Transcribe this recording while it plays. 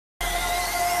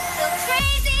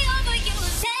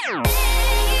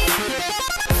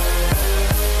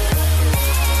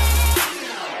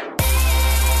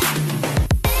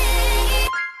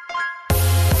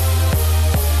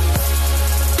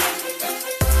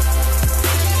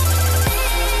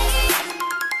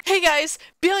guys,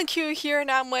 BelandQ here, and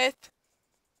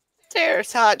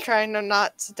There's Hot trying to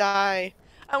not to die.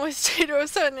 I'm with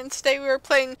J07, and today we are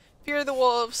playing Fear the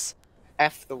Wolves.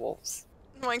 F the wolves.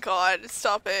 Oh my god,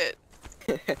 stop it.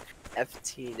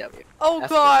 FTW. Oh F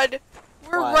god,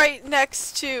 we're What? right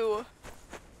next to...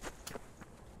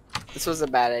 This was a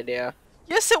bad idea.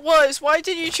 Yes it was, why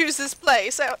did you choose this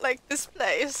place? I don't like this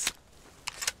place.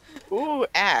 Ooh,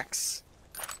 axe.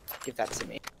 Give that to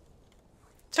me.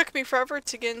 Took me forever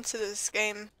to get into this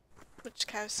game, which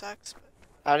kind of sucks. But...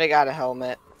 I already got a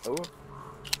helmet. Ooh.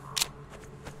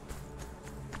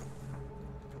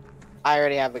 I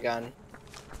already have a gun.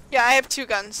 Yeah, I have 2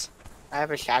 guns. I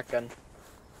have a shotgun.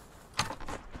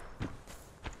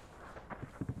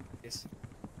 Yes.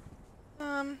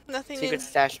 Nothing in... Secret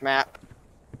stash map.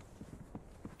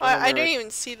 I didn't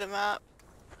even see the map.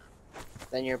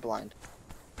 Then you're blind.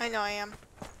 I know I am.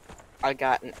 I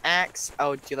got an axe.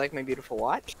 Oh, do you like my beautiful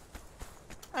watch?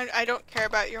 I don't care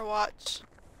about your watch.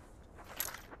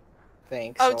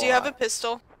 Thanks. Oh, do you have a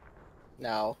pistol?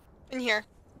 No. In here.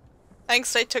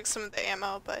 Thanks, I took some of the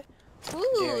ammo, but...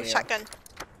 Ooh, shotgun.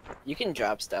 You can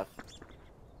drop stuff.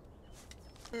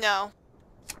 No.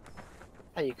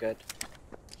 Oh, you could.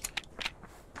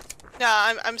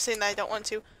 No, I'm saying that I don't want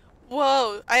to.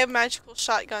 Whoa, I have magical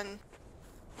shotgun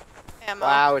ammo.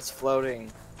 Wow, it's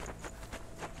floating.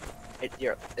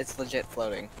 It's legit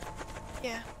floating.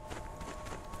 Yeah.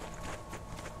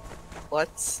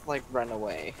 Let's, like, run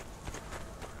away.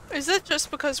 Is it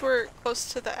just because we're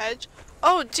close to the edge?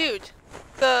 Oh, dude.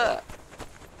 The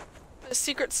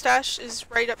secret stash is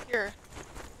right up here.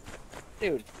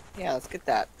 Dude, yeah, let's get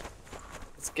that.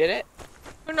 Let's get it.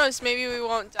 Who knows, maybe we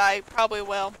won't die. Probably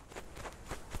will.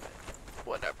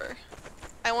 Whatever.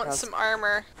 I want some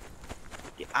armor.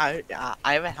 I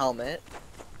have a helmet.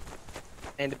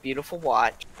 And a beautiful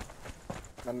watch.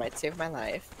 That might save my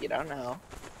life. You don't know.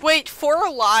 Wait, 4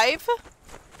 alive?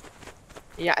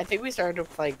 Yeah, I think we started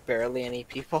with, like, barely any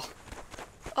people.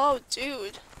 Oh,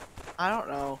 dude. I don't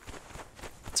know.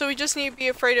 So we just need to be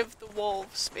afraid of the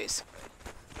wolves, basically.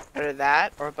 Either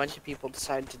that, or a bunch of people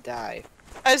decide to die.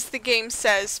 As the game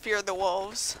says, fear the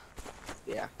wolves.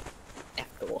 Yeah. F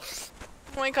the wolves.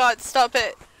 Oh my god, stop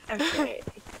it. Okay,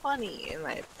 it's funny,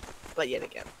 but yet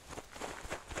again.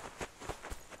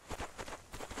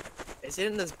 Is it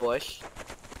in this bush?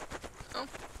 Oh.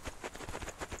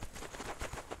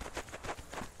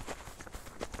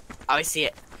 Oh, I see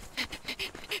it.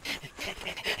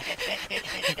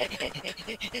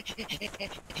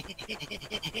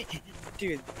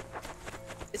 Dude,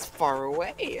 it's far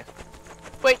away.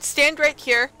 Wait, stand right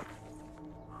here.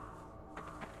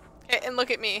 Okay, and look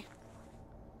at me.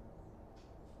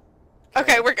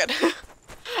 Okay, we're good.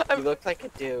 You look like a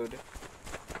dude.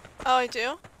 Oh, I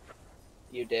do?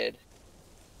 You did.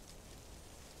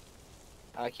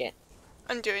 I can't.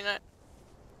 I'm doing it.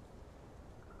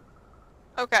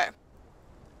 Okay.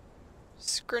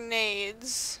 Just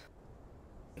grenades.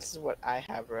 This is what I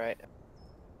have, right?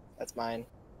 That's mine.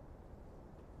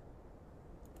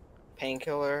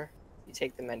 Painkiller. You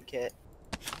take the med kit.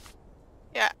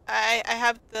 Yeah, I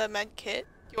have the med kit.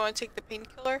 Do you want to take the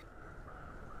painkiller?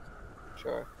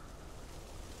 Sure.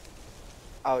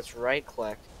 Oh, it's right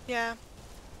click. Yeah.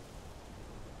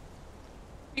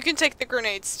 You can take the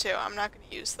grenades too. I'm not going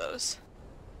to use those.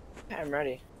 I'm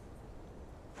ready.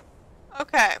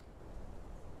 Okay.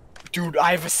 Dude,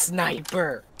 I have a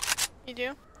sniper. You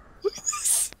do?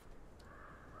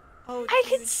 Oh, I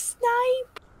dude. can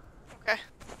snipe. Okay.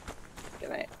 Good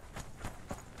night.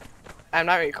 I'm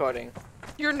not recording.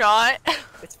 You're not?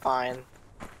 It's fine.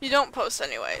 You don't post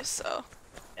anyway, so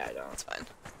Yeah, I don't. it's fine.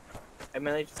 I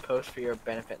mainly just post for your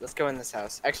benefit. Let's go in this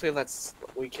house. Actually,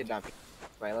 we kidnap you.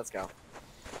 Right, let's go.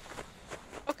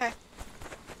 Okay.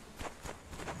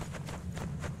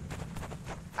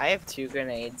 I have 2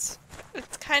 grenades.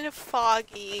 It's kind of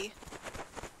foggy.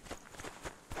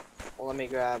 Well, let me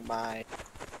grab my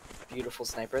beautiful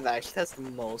sniper that actually has the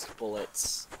most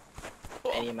bullets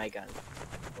Cool. of any of my guns.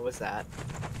 What was that?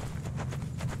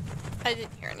 I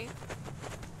didn't hear anything.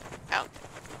 Oh.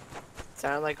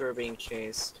 Sounded like we were being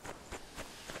chased.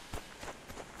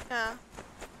 Yeah.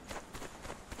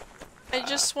 I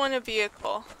just want a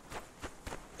vehicle.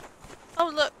 Oh,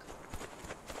 look.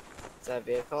 Is that a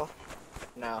vehicle?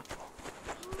 No.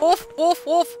 Wolf! Wolf!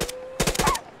 Wolf!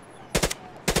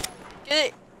 Get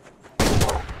it!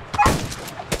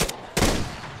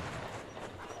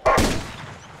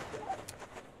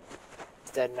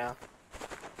 It's dead now.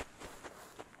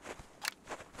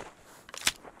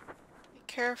 Be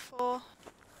careful.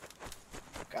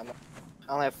 I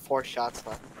only have 4 shots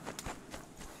left.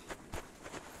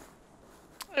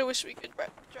 I wish we could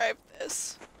drive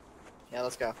this. Yeah,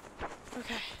 let's go.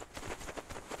 Okay.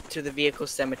 To the vehicle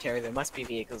cemetery. There must be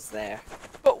vehicles there.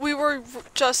 But we were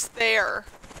just there.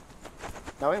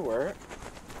 No, we weren't.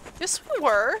 Yes, we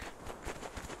were.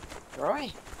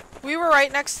 Roy. We were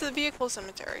right next to the vehicle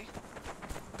cemetery.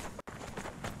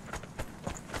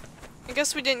 I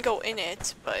guess we didn't go in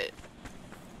it, but...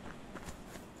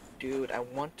 Dude, I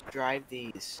want to drive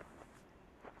these.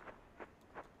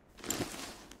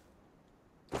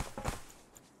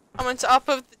 I'm on top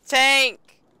of the tank.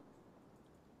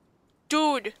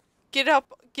 Dude, get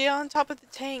on top of the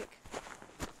tank.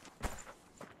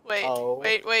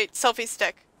 Wait, wait, selfie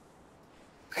stick.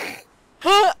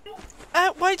 Huh?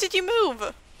 Why did you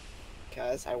move?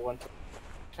 Because I want to...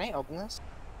 Can I open this?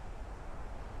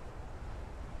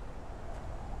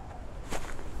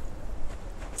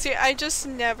 See, I just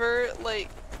never, like,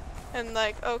 am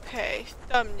like, okay,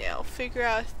 thumbnail, figure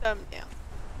out a thumbnail.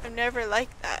 I'm never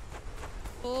like that.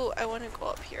 Ooh, I want to go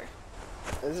up here.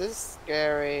 This is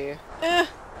scary. I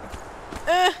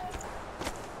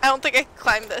don't think I can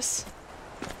climb this.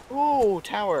 Ooh,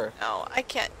 tower. No, I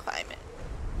can't climb it.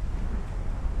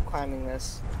 Climbing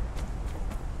this.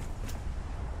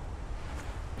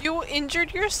 You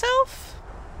injured yourself?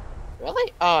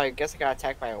 Really? Oh, I guess I got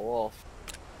attacked by a wolf.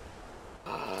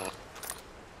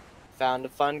 Found a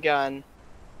fun gun.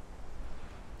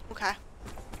 Okay.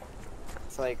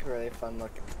 It's like really fun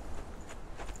looking.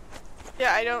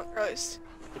 Yeah, I don't realize.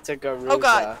 It's a Garuza. Oh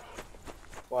god.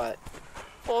 What?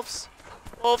 Wolves.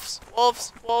 Wolves.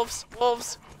 Wolves. Wolves.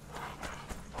 Wolves.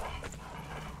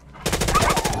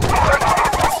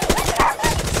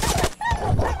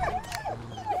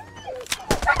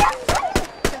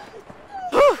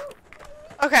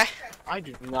 Okay. I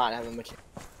do not have a material.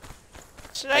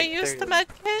 Should I use the med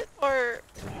kit or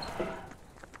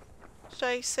should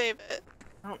I save it?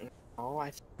 I don't know.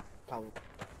 I probably.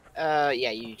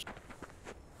 Yeah, you.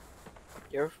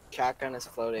 Your shotgun is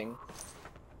floating.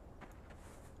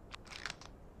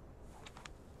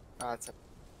 Oh, it's a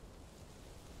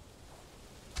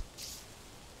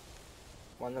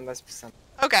one that must be something.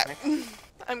 Okay.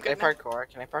 I'm good. Can I parkour?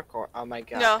 Can I parkour? Oh my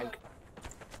god. No.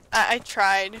 I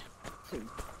tried.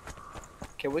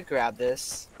 Can we grab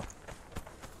this?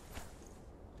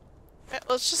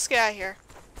 Let's just get out of here.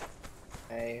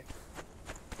 Okay.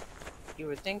 You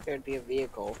would think there'd be a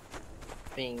vehicle.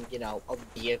 Being, you know, a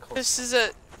vehicle. This is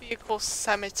a vehicle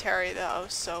cemetery though,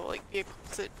 so like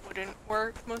vehicles that wouldn't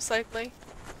work most likely.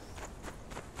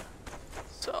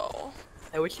 So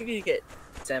I wish you could get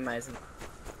semis.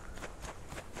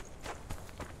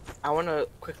 I want to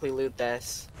quickly loot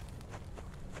this.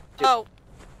 oh,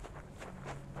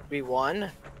 We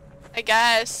won? I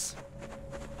guess.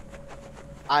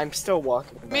 I'm still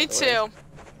walking. by Me the way.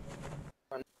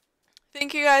 too.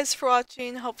 Thank you guys for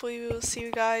watching. Hopefully we will see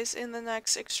you guys in the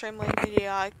next extremely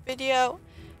idiotic video.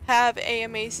 Have an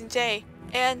amazing day.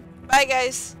 And bye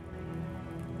guys.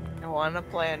 I want to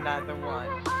play another one.